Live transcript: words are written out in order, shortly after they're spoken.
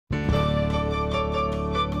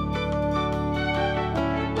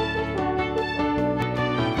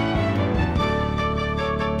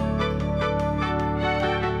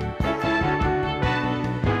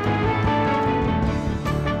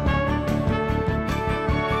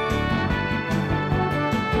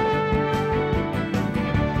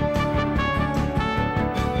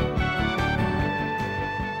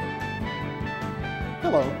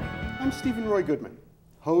Roy Goodman,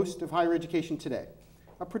 host of Higher Education Today,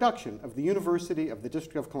 a production of the University of the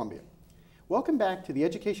District of Columbia. Welcome back to the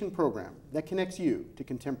education program that connects you to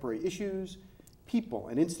contemporary issues, people,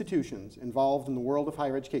 and institutions involved in the world of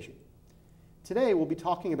higher education. Today, we'll be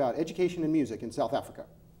talking about education and music in South Africa.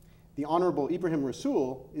 The Honorable Ebrahim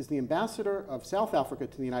Rasool is the ambassador of South Africa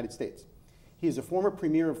to the United States. He is a former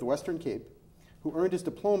premier of the Western Cape who earned his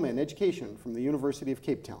diploma in education from the University of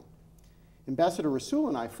Cape Town. Ambassador Rasool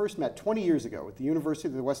and I first met 20 years ago at the University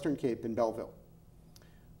of the Western Cape in Belleville.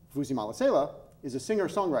 Vusi Mahlasela is a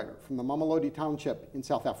singer-songwriter from the Mamelodi Township in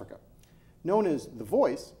South Africa. Known as The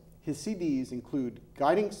Voice, his CDs include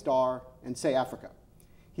Guiding Star and Say Africa.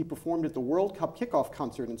 He performed at the World Cup kickoff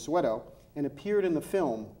concert in Soweto and appeared in the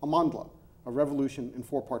film Amandla, A Revolution in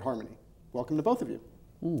Four-Part Harmony. Welcome to both of you.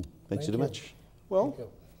 Thanks very much.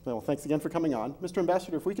 Well, thanks again for coming on. Mr.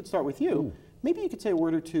 Ambassador, if we could start with you, maybe you could say a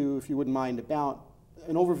word or two, if you wouldn't mind, about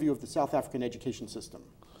an overview of the South African education system.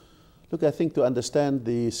 Look, I think to understand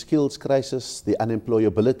the skills crisis, the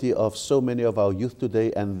unemployability of so many of our youth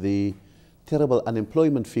today, and the terrible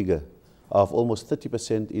unemployment figure of almost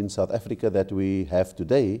 30% in South Africa that we have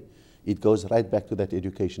today, it goes right back to that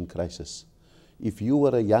education crisis. If you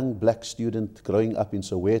were a young black student growing up in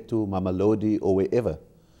Soweto, Mamelodi, or wherever,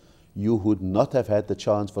 you would not have had the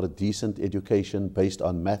chance for a decent education based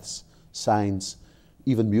on maths, science,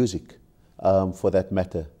 even music, for that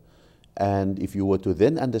matter. And if you were to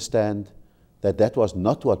then understand that that was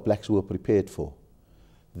not what blacks were prepared for,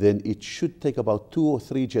 then it should take about 2 or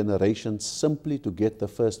 3 generations simply to get the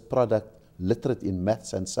first product literate in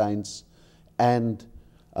maths and science and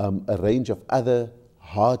a range of other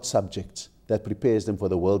hard subjects that prepares them for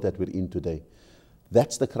the world that we're in today.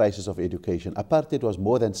 That's the crisis of education. Apartheid was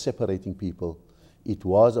more than separating people. It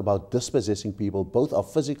was about dispossessing people, both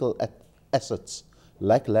of physical assets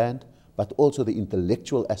like land, but also the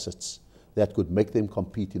intellectual assets that could make them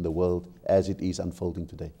compete in the world as it is unfolding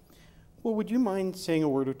today. Well, would you mind saying a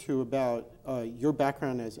word or two about your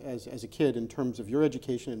background as a kid in terms of your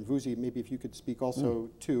education? And Vusi, maybe if you could speak also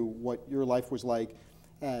to what your life was like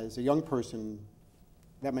as a young person,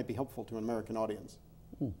 that might be helpful to an American audience.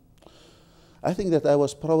 I think that I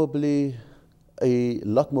was probably a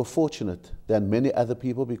lot more fortunate than many other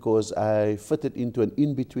people because I fitted into an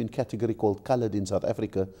in-between category called colored in South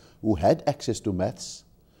Africa who had access to maths,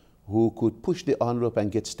 who could push the envelope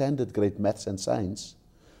and get standard grade maths and science.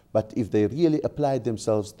 But if they really applied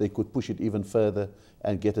themselves, they could push it even further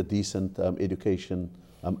and get a decent education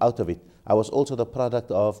out of it. I was also the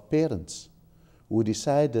product of parents who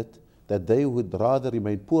decided that they would rather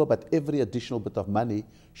remain poor, but every additional bit of money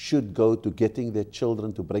should go to getting their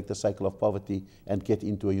children to break the cycle of poverty and get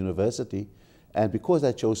into a university. And because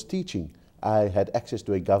I chose teaching, I had access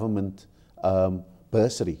to a government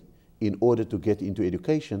bursary in order to get into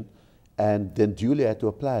education, and then duly I had to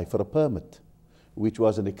apply for a permit, which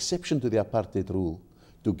was an exception to the apartheid rule,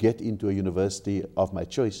 to get into a university of my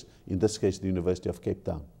choice, in this case the University of Cape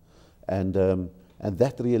Town. And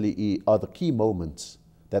that really are the key moments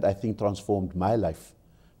that I think transformed my life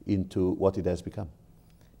into what it has become.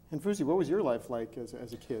 And Vusi, what was your life like as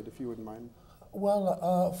a kid, if you wouldn't mind?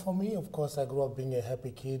 Well, for me, of course, I grew up being a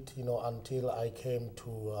happy kid, until I came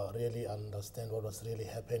to really understand what was really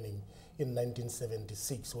happening in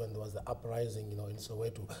 1976 when there was the uprising, in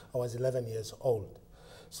Soweto. I was 11 years old.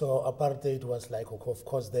 So apartheid was like, of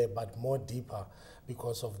course, there, but more deeper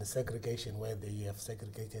because of the segregation where they have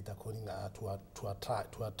segregated according to a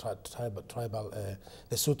tribal,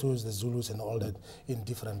 the Sothos, the Zulus, and all that in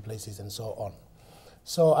different places and so on.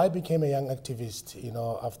 So I became a young activist,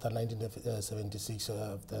 after 1976,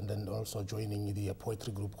 and then also joining the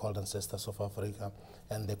poetry group called Ancestors of Africa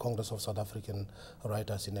and the Congress of South African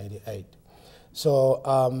Writers in '98. So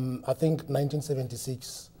I think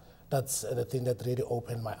 1976, that's the thing that really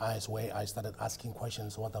opened my eyes, where I started asking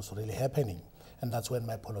questions what was really happening. And that's when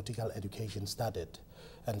my political education started.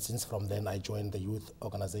 And since from then, I joined the youth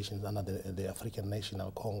organizations under the African National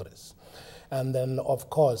Congress. And then, of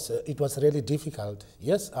course, it was really difficult.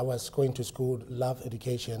 Yes, I was going to school, love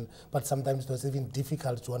education, but sometimes it was even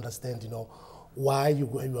difficult to understand, why you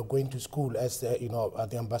were going to school, as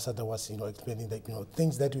the ambassador was explaining that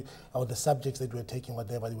things that or the subjects that we were taking,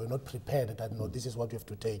 whatever, they were not prepared that this is what you have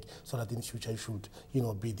to take so that in future you should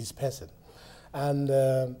be this person.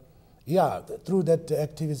 And yeah, through that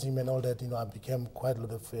activism and all that, I became quite a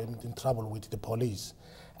lot of in trouble with the police.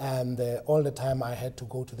 And all the time I had to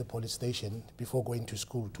go to the police station before going to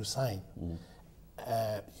school to sign.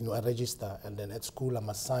 I register, and then at school I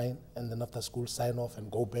must sign, and then after school sign off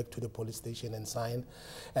and go back to the police station and sign.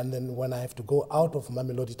 And then when I have to go out of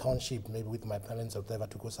Mamelodi Township, maybe with my parents or whatever,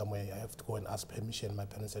 to go somewhere, I have to go and ask permission. My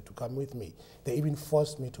parents had to come with me. They even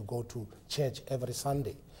forced me to go to church every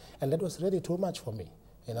Sunday. And that was really too much for me,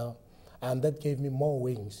 And that gave me more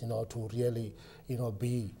wings, to really,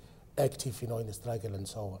 be active, in the struggle and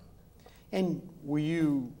so on. And were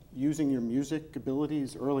you using your music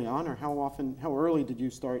abilities early on, or how early did you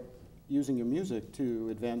start using your music to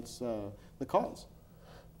advance the cause?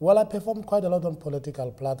 Well, I performed quite a lot on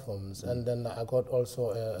political platforms, and then I got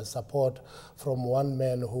also support from one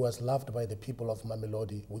man who was loved by the people of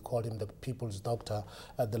Mamelodi. We called him the people's doctor,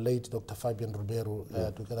 the late Dr. Fabian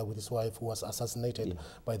Ruberu, together with his wife, who was assassinated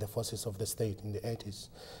by the forces of the state in the 80s.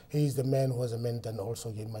 He is the man who was a mentor and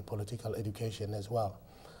also gave my political education as well.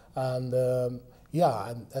 And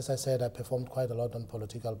and as I said, I performed quite a lot on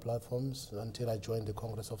political platforms until I joined the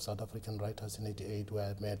Congress of South African Writers in '88,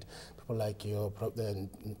 where I met people like Jabulon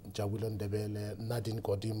Ndebele, Nadine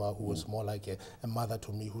Kodima, who was more like a mother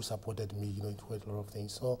to me, who supported me, in quite a lot of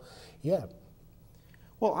things. So, yeah.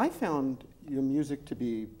 Well, I found your music to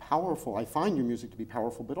be powerful. I find your music to be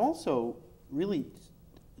powerful, but also really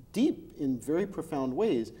deep in very profound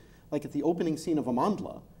ways. Like at the opening scene of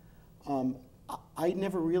Amandla, I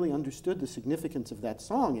never really understood the significance of that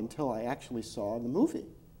song until I actually saw the movie.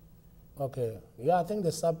 Okay. Yeah, I think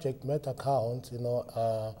the subject matter counts,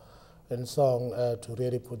 in song to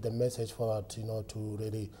really put the message forward, to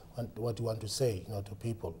really what you want to say, to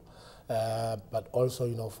people. But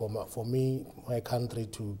also, for me, my country,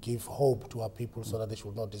 to give hope to our people so that they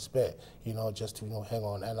should not despair, just to, hang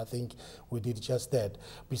on. And I think we did just that.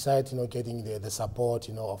 Besides, getting the support,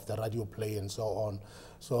 of the radio play and so on.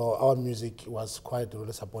 So our music was quite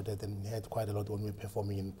really supported and had quite a lot when we were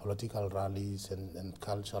performing in political rallies and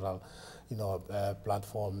cultural,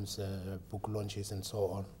 platforms, book launches and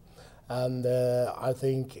so on. And I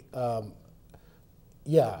think, Vusi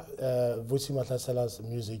Mahlasela's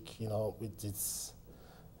music, it's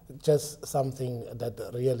just something that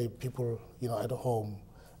really people, at home,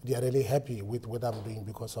 they are really happy with what I'm doing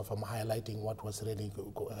because of I'm highlighting what was really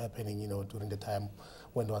happening, during the time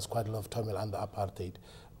when there was quite a lot of turmoil under apartheid.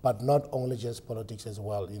 But not only just politics as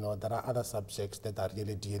well, there are other subjects that are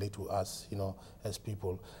really dear to us, as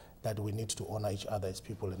people, that we need to honor each other as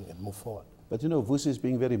people and move forward. But Vusi is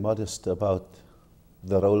being very modest about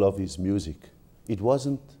the role of his music. It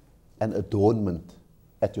wasn't an adornment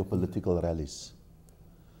at your political rallies.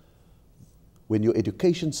 When your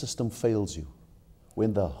education system fails you,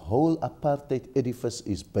 when the whole apartheid edifice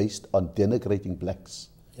is based on denigrating blacks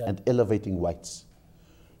and elevating whites,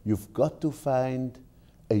 you've got to find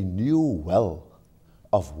a new well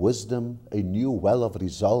of wisdom, a new well of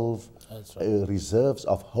resolve, reserves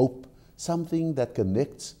of hope, something that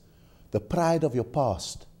connects the pride of your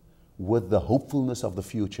past with the hopefulness of the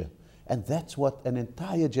future. And that's what an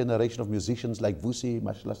entire generation of musicians like Vusi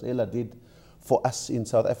Mahlasela did for us in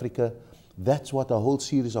South Africa. That's what a whole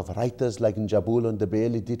series of writers like Njabulo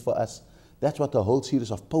Ndebele did for us. That's what a whole series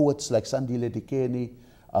of poets like Sandile Dikeni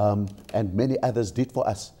and many others did for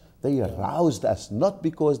us. They roused us, not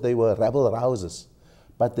because they were rebel rousers,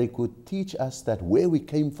 but they could teach us that where we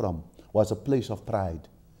came from was a place of pride.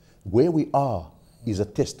 Where we are is a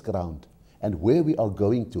test ground, and where we are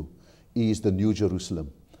going to is the New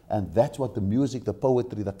Jerusalem. And that's what the music, the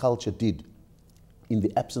poetry, the culture did in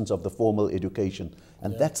the absence of the formal education.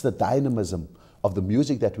 And that's the dynamism of the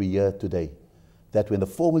music that we hear today, that when the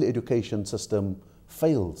formal education system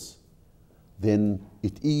fails, then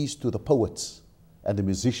it is to the poets and the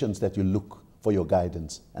musicians that you look for your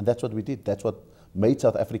guidance. And that's what we did. That's what made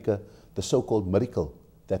South Africa the so-called miracle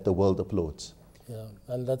that the world applauds. Yeah,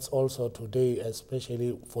 and that's also today,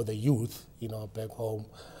 especially for the youth, back home,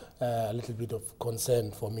 a little bit of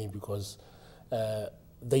concern for me because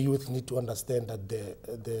the youth need to understand that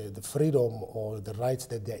the freedom or the rights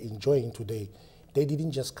that they're enjoying today, they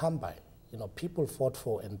didn't just come by. People fought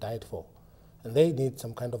for and died for. And they need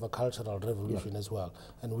some kind of a cultural revolution as well.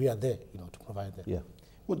 And we are there, to provide that. Yeah.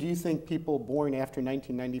 Well, do you think people born after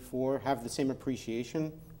 1994 have the same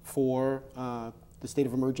appreciation for the state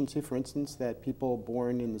of emergency, for instance, that people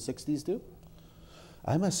born in the 60s do?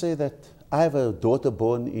 I must say that I have a daughter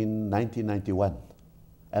born in 1991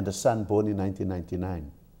 and a son born in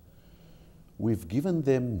 1999. We've given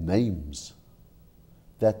them names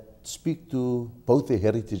that speak to both their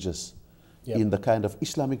heritages in the kind of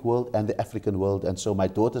Islamic world and the African world. And so my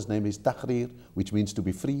daughter's name is Tahrir, which means to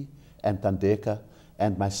be free, and Tandeka.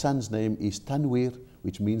 And my son's name is Tanwir,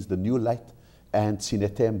 which means the new light, and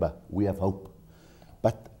Sinetemba, we have hope.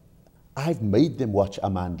 But I've made them watch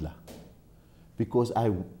Amandla because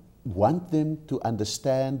I want them to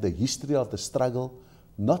understand the history of the struggle,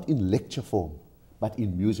 not in lecture form, but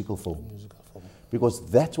in musical form. Because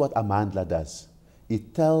that's what Amandla does.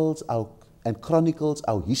 It tells and chronicles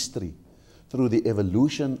our history through the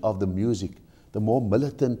evolution of the music, the more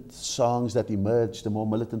militant songs that emerged, the more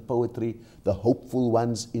militant poetry, the hopeful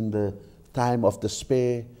ones in the time of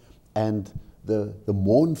despair, and the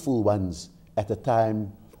mournful ones at a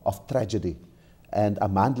time of tragedy. And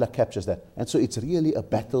Amandla captures that. And so it's really a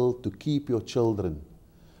battle to keep your children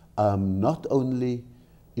not only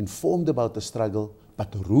informed about the struggle,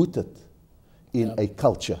 but rooted in a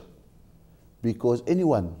culture. Because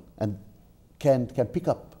anyone can pick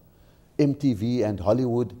up MTV and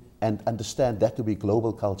Hollywood and understand that to be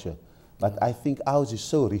global culture. But I think ours is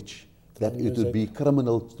so rich that it would be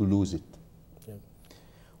criminal to lose it.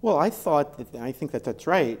 Well, I think that's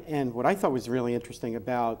right. And what I thought was really interesting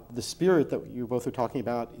about the spirit that you both are talking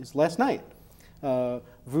about is last night.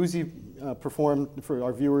 Vusi performed, for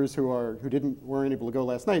our viewers who weren't able to go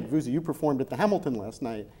last night. Vusi, you performed at the Hamilton last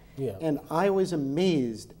night. Yeah. And I was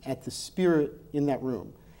amazed at the spirit in that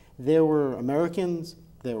room. There were Americans,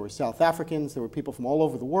 there were South Africans, there were people from all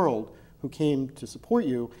over the world who came to support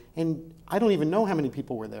you. And I don't even know how many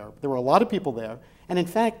people were there. There were a lot of people there. And in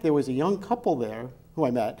fact, there was a young couple there who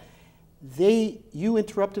I met. You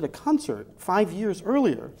interrupted a concert 5 years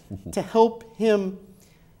earlier to help him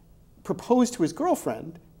propose to his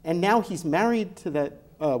girlfriend, and now he's married to that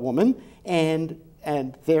woman, and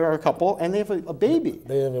they're a couple, and they have a baby.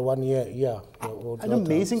 They have a 1 year, an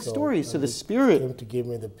amazing story. So the spirit came to give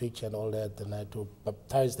me the picture and all that, and I had to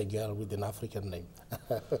baptize the girl with an African name.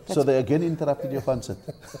 So they again interrupted your concert.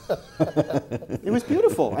 It was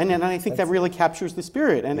beautiful, and I think that really captures the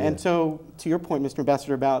spirit. And so, to your point, Mr.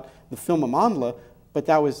 Ambassador, about the film Amandla, but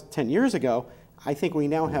that was 10 years ago. I think we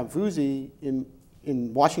now have Vusi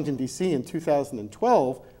in Washington, D.C. in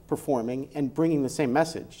 2012 performing and bringing the same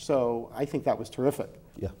message. So I think that was terrific.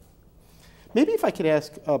 Yeah. Maybe if I could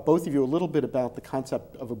ask both of you a little bit about the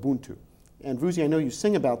concept of Ubuntu. And Vusi, I know you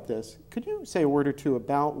sing about this. Could you say a word or two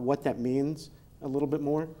about what that means a little bit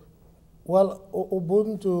more? Well,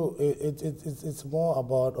 Ubuntu, it's more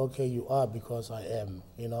about, okay, you are because I am,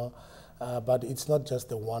 you know. But it's not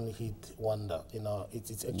just a one-hit wonder, you know.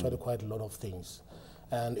 It's actually quite a lot of things.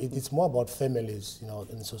 And it's more about families, you know,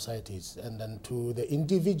 in societies. And then to the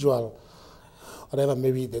individual, whatever,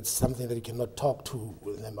 maybe that's something that you cannot talk to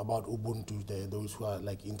them about Ubuntu, those who are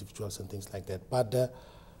like individuals and things like that. But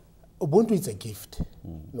Ubuntu is a gift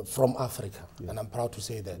you know, from Africa, and I'm proud to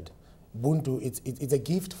say that. Ubuntu, it's a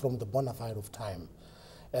gift from the bona fide of time,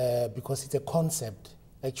 because it's a concept,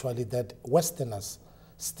 actually, that Westerners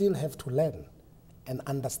still have to learn and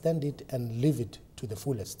understand it and live it to the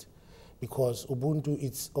fullest. Because Ubuntu,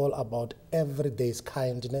 it's all about everyday's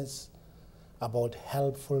kindness, about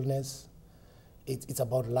helpfulness. It's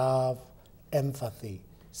about love, empathy,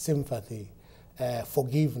 sympathy,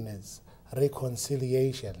 forgiveness,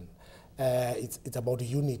 reconciliation. It's about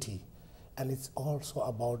unity. And it's also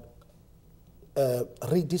about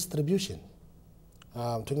redistribution.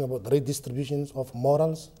 I'm talking about redistributions of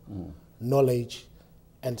morals, knowledge,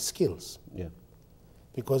 and skills. Yeah.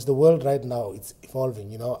 Because the world right now, it's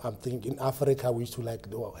evolving, you know. I'm thinking in Africa, we used to like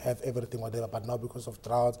have everything, whatever, but now because of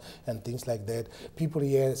droughts and things like that, people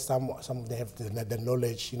here, some of them have the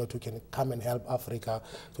knowledge, you know, to can come and help Africa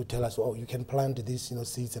to tell us, oh, you can plant these, you know,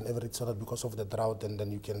 seeds and everything so that because of the drought, and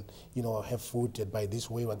then you can, you know, have food by this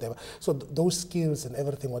way, whatever. So those skills and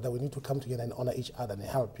everything, whatever, we need to come together and honor each other and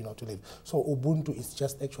help, you know, to live. So Ubuntu is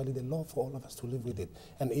just actually the law for all of us to live with it.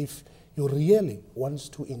 And if you really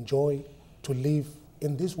want to enjoy, to live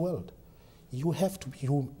in this world, you have to be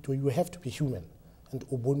human, and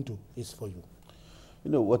Ubuntu is for you. You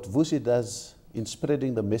know, what Vusi does in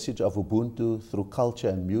spreading the message of Ubuntu through culture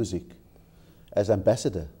and music, as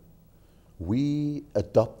ambassador, we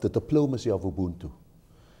adopt the diplomacy of Ubuntu.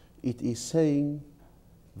 It is saying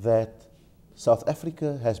that South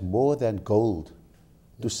Africa has more than gold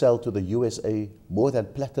to sell to the USA, more than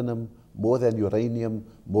platinum, more than uranium,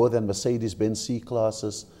 more than Mercedes-Benz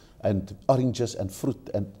C-classes, and oranges and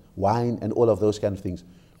fruit and wine and all of those kind of things.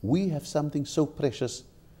 We have something so precious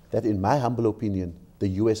that, in my humble opinion, the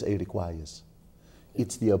USA requires.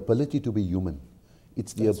 It's the ability to be human.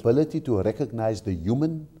 It's the ability to recognize the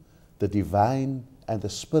human, the divine, and the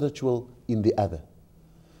spiritual in the other.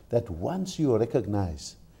 That once you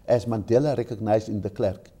recognize, as Mandela recognized in de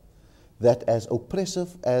Klerk, that as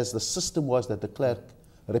oppressive as the system was that de Klerk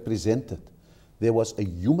represented, there was a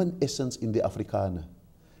human essence in the Afrikaner.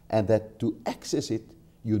 And that to access it,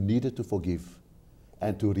 you needed to forgive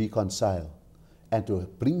and to reconcile and to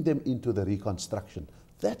bring them into the reconstruction.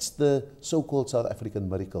 That's the so-called South African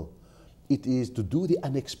miracle. It is to do the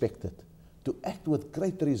unexpected, to act with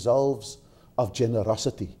great resolves of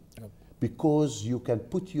generosity, because you can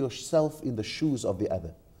put yourself in the shoes of the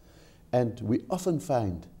other. And we often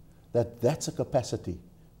find that that's a capacity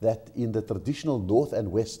that in the traditional North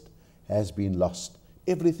and West has been lost.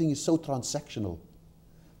 Everything is so transactional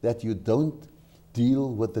that you don't deal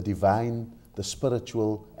with the divine, the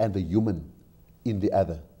spiritual, and the human in the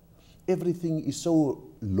other. Everything is so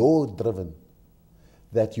law-driven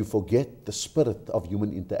that you forget the spirit of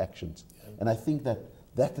human interactions. Yeah. And I think that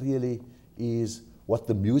that really is what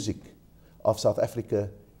the music of South Africa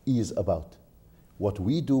is about. What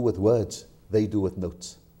we do with words, they do with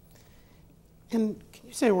notes. And can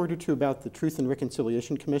you say a word or two about the Truth and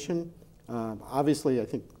Reconciliation Commission? Obviously, I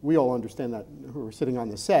think we all understand that who are sitting on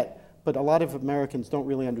the set, but a lot of Americans don't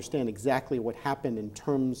really understand exactly what happened in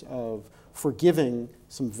terms of forgiving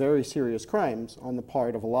some very serious crimes on the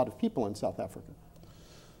part of a lot of people in South Africa.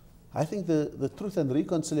 I think the Truth and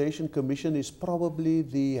Reconciliation Commission is probably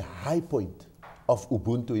the high point of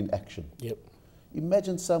Ubuntu in action. Yep.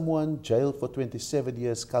 Imagine someone jailed for 27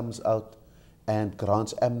 years comes out and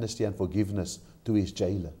grants amnesty and forgiveness to his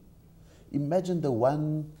jailer. Imagine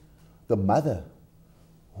the mother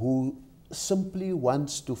who simply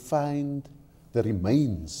wants to find the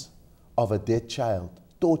remains of a dead child,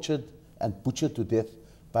 tortured and butchered to death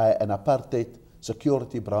by an apartheid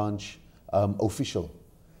security branch official.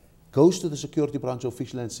 Goes to the security branch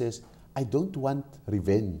official and says, I don't want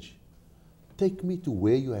revenge. Take me to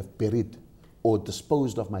where you have buried or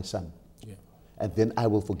disposed of my son, and then I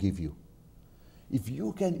will forgive you. If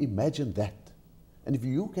you can imagine that, and if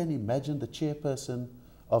you can imagine the chairperson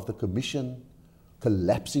of the commission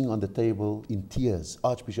collapsing on the table in tears,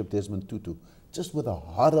 Archbishop Desmond Tutu, just with the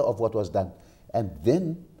horror of what was done, and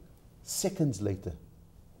then seconds later,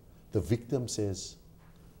 the victim says,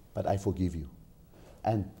 but I forgive you.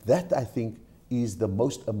 And that, I think, is the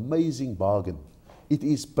most amazing bargain. It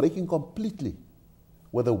is breaking completely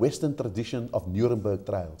with the Western tradition of Nuremberg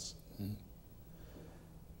trials.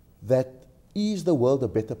 That is the world a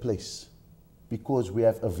better place because we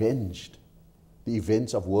have avenged the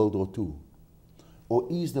events of World War II? Or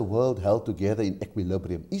is the world held together in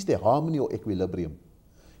equilibrium? Is there harmony or equilibrium?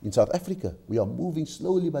 In South Africa, we are moving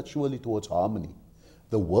slowly but surely towards harmony.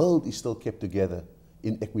 The world is still kept together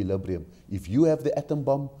in equilibrium. If you have the atom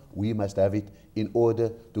bomb, we must have it in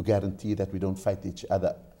order to guarantee that we don't fight each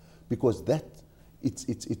other. Because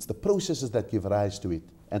it's the processes that give rise to it.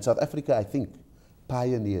 And South Africa, I think,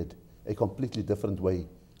 pioneered a completely different way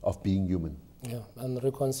of being human. Yeah, and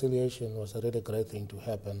reconciliation was a really great thing to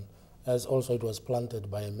happen, as also it was planted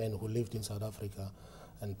by a man who lived in South Africa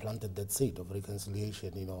and planted that seed of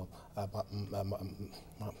reconciliation, you know,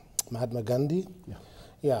 Mahatma Gandhi. Yeah.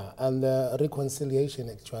 Yeah, and reconciliation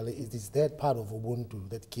actually is that part of Ubuntu,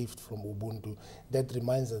 that gift from Ubuntu, that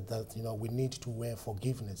reminds us that, you know, we need to wear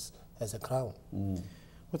forgiveness as a crown. Well,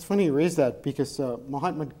 it's funny you raised that because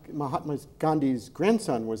Mahatma Gandhi's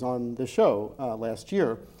grandson was on the show last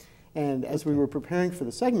year, and as we were preparing for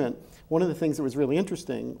the segment, one of the things that was really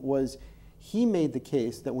interesting was he made the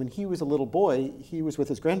case that when he was a little boy, he was with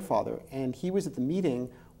his grandfather, and he was at the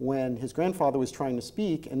meeting when his grandfather was trying to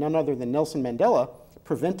speak, and none other than Nelson Mandela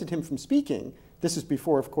prevented him from speaking. This is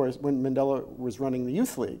before, of course, when Mandela was running the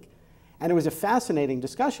Youth League. And it was a fascinating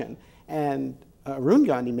discussion. And Arun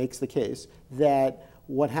Gandhi makes the case that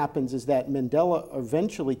what happens is that Mandela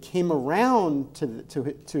eventually came around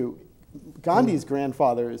to Gandhi's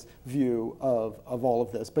grandfather's view of all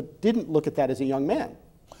of this, but didn't look at that as a young man.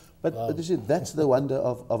 But you see, that's the wonder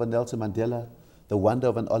of a Nelson Mandela, the wonder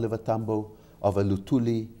of an Oliver Tambo, of a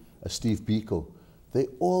Luthuli, a Steve Biko. They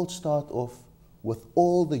all start off with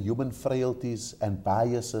all the human frailties and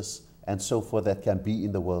biases and so forth that can be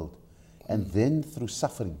in the world. And then through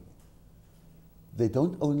suffering, they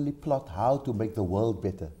don't only plot how to make the world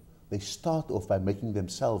better, they start off by making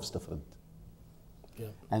themselves different. Yeah.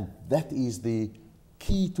 And that is the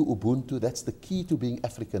key to Ubuntu, that's the key to being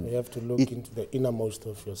African. You have to look into the innermost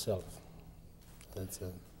of yourself. That's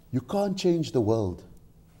it. You can't change the world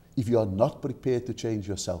if you are not prepared to change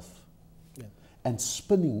yourself. And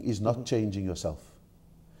spinning is not changing yourself.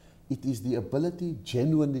 It is the ability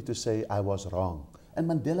genuinely to say, I was wrong. And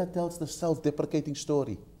Mandela tells the self-deprecating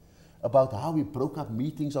story about how he broke up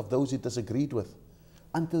meetings of those he disagreed with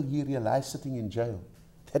until he realized sitting in jail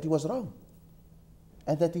that he was wrong.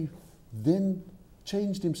 And that he then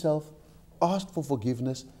changed himself, asked for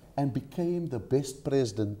forgiveness, and became the best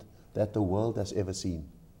president that the world has ever seen.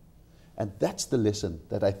 And that's the lesson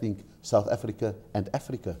that I think South Africa and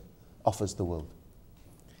Africa offers the world.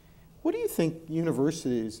 What do you think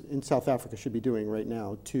universities in South Africa should be doing right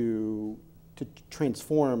now to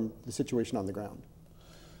transform the situation on the ground?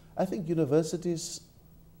 I think universities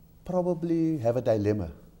probably have a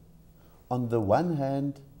dilemma. On the one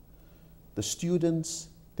hand, the students,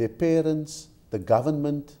 their parents, the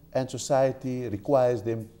government and society requires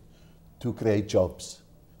them to create jobs,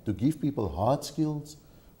 to give people hard skills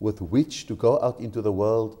with which to go out into the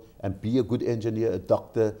world and be a good engineer, a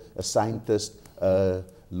doctor, a scientist, a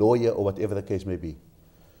lawyer, or whatever the case may be.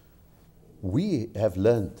 We have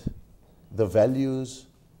learned the values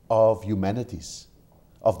of humanities,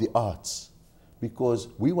 of the arts, because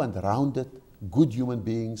we want rounded, good human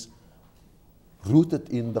beings rooted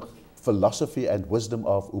in the philosophy and wisdom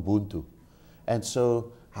of Ubuntu. And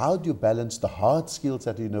so how do you balance the hard skills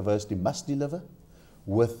that the university must deliver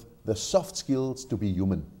with the soft skills to be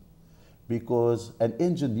human? Because an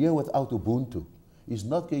engineer without Ubuntu is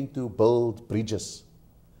not going to build bridges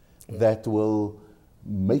that will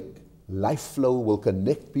make life flow, will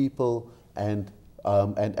connect people and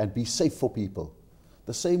be safe for people.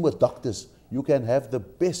 The same with doctors. You can have the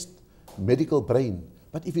best medical brain,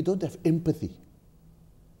 but if you don't have empathy,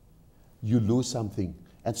 you lose something.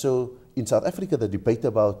 And so in South Africa, the debate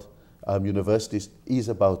about universities is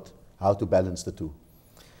about how to balance the two.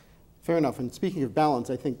 Fair enough. And speaking of balance,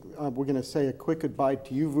 I think we're going to say a quick goodbye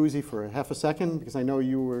to you, Vusi, for half a second, because I know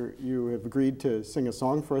you have agreed to sing a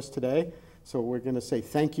song for us today. So we're going to say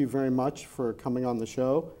thank you very much for coming on the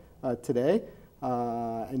show today.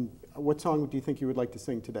 And what song do you think you would like to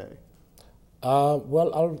sing today?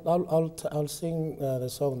 Well, I'll sing the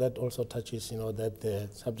song that also touches, that the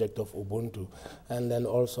subject of Ubuntu, and then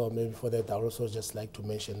also maybe for that I also just like to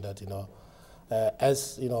mention that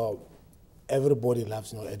as everybody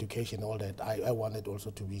loves education, all that. I wanted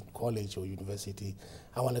also to be in college or university.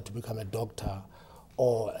 I wanted to become a doctor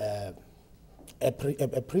or a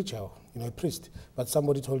preacher, a priest. But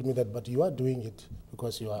somebody told me that, but you are doing it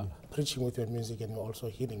because you are preaching with your music and you're also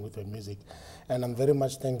healing with your music. And I'm very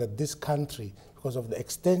much thankful that this country, because of the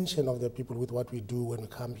extension of the people with what we do when we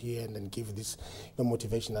come here and then give this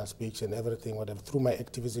motivational speech and everything, whatever, through my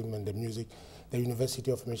activism and the music, the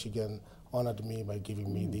University of Michigan honored me by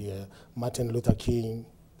giving me the Martin Luther King,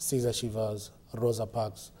 Cesar Chivas, Rosa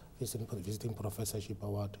Parks visiting professorship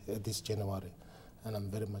award this January. And I'm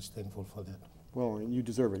very much thankful for that. Well, you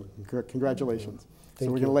deserve it. Congratulations. Thank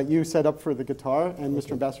so we're going to let you set up for the guitar. And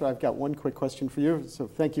Mr. Ambassador, I've got one quick question for you. So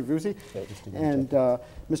thank you, Vusi. And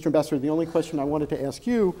Mr. Ambassador, the only question I wanted to ask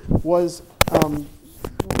you was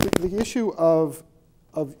the issue of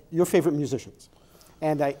your favorite musicians.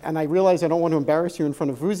 And I realize I don't want to embarrass you in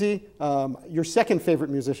front of Vusi. Your second favorite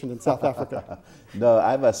musician in South Africa. No,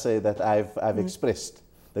 I must say that I've expressed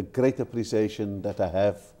the great appreciation that I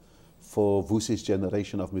have for Vusi's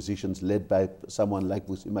generation of musicians led by someone like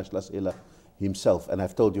Vusi Mahlasela himself, and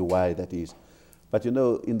I've told you why that is. But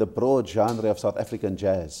in the broad genre of South African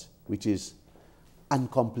jazz, which is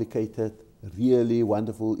uncomplicated, really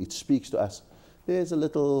wonderful, it speaks to us, there's a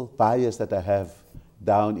little bias that I have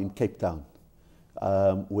down in Cape Town,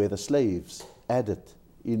 where the slaves added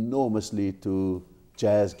enormously to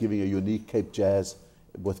jazz, giving a unique Cape jazz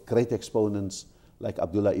with great exponents like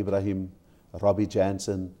Abdullah Ibrahim, Robbie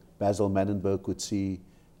Jansen, Basil Mannenberg could see,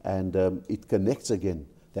 and it connects again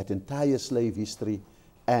that entire slave history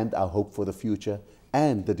and our hope for the future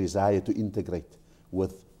and the desire to integrate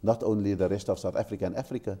with not only the rest of South Africa and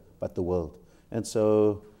Africa, but the world. And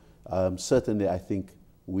so certainly I think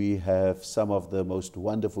we have some of the most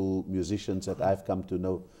wonderful musicians that I've come to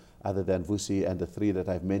know, other than Vusi and the three that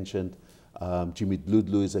I've mentioned. Jimmy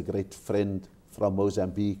Dludlu is a great friend from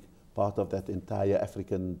Mozambique, part of that entire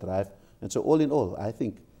African drive. And so all in all, I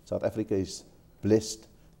think South Africa is blessed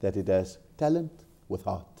that it has talent with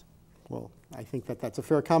heart. Well, I think that's a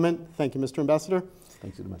fair comment. Thank you, Mr. Ambassador.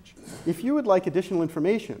 Thank you very much. If you would like additional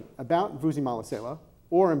information about Vusi Mahlasela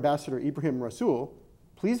or Ambassador Ebrahim Rasool,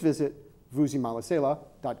 please visit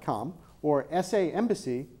vusimahlasela.com or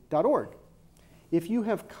saembassy.org. If you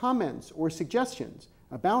have comments or suggestions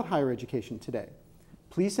about higher education today,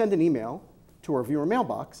 please send an email to our viewer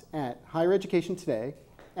mailbox at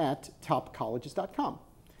highereducationtoday@topcolleges.com.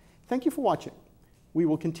 Thank you for watching. We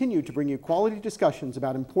will continue to bring you quality discussions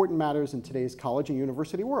about important matters in today's college and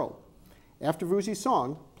university world. After Vusi's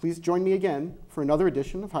song, please join me again for another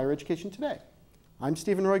edition of Higher Education Today. I'm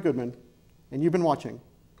Steven Roy Goodman, and you've been watching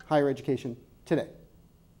Higher Education Today.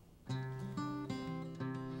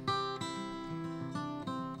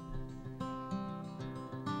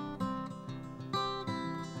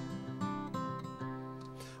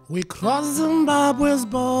 We crossed Zimbabwe's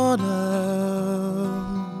border,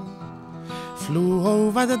 flew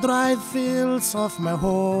over the dry fields of my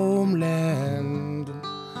homeland,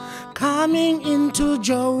 coming into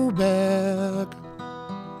Joburg.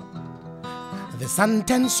 The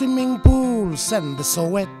suntan swimming pools and the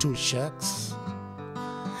Soweto shacks,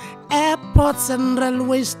 airports and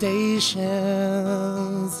railway stations,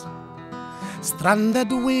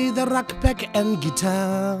 stranded with a ruckpack and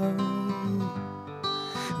guitar.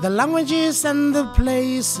 The languages and the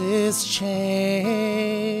places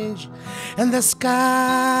change, and the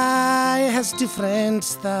sky has different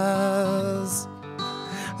stars.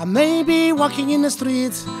 I may be walking in the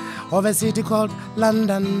streets of a city called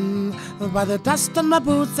London, by the dust on my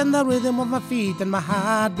boots and the rhythm of my feet and my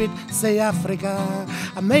heartbeat say Africa.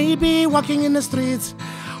 I may be walking in the streets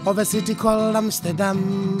of a city called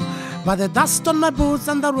Amsterdam, by the dust on my boots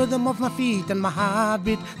and the rhythm of my feet and my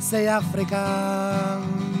heartbeat say Africa.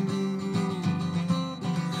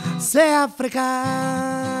 Say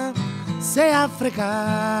Africa, say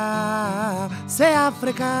Africa, say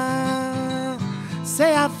Africa,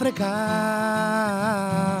 say Africa.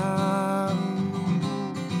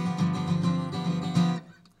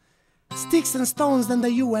 Sticks and stones and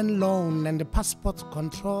the UN loan and the passport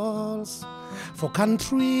controls for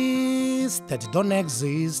countries that don't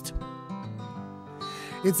exist.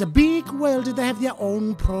 It's a big world, they have their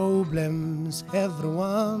own problems,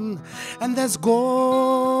 everyone, and there's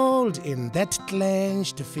gold in that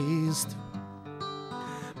clenched fist.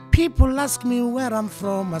 People ask me where I'm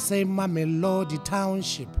from, I say Mamelodi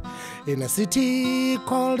Township, in a city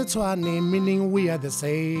called Tshwane, meaning we are the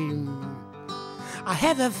same. I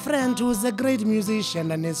have a friend who's a great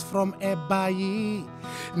musician and is from Ebayi,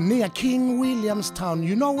 near King Williamstown.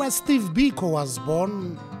 You know where Steve Biko was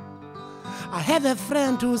born? I have a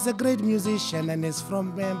friend who's a great musician and is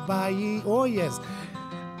from Ebayi, oh yes,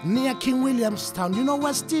 near King Williamstown. You know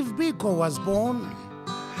where Steve Biko was born?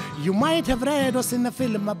 You might have read or seen a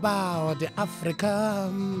film about Africa.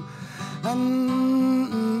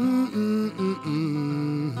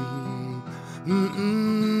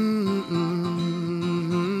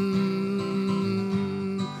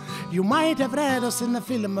 You might have read or seen a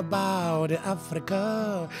film about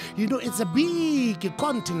Africa. You know, it's a big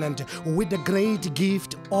continent with a great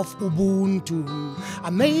gift of Ubuntu. I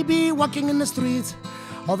may be walking in the streets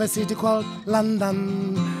of a city called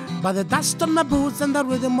London, by the dust on my boots and the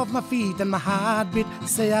rhythm of my feet and my heartbeat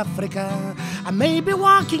say Africa. I may be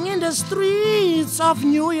walking in the streets of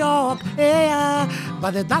New York, yeah,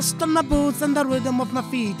 by the dust on my boots and the rhythm of my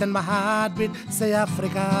feet and my heartbeat say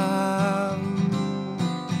Africa.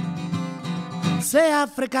 Say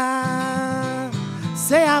Africa,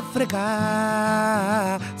 say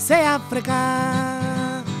Africa, say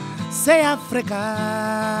Africa, say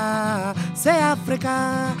Africa, say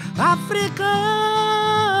Africa, Africa.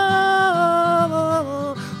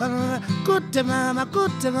 Good mama,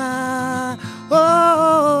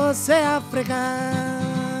 oh, say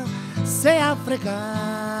Africa, say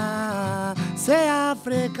Africa, say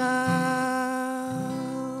Africa.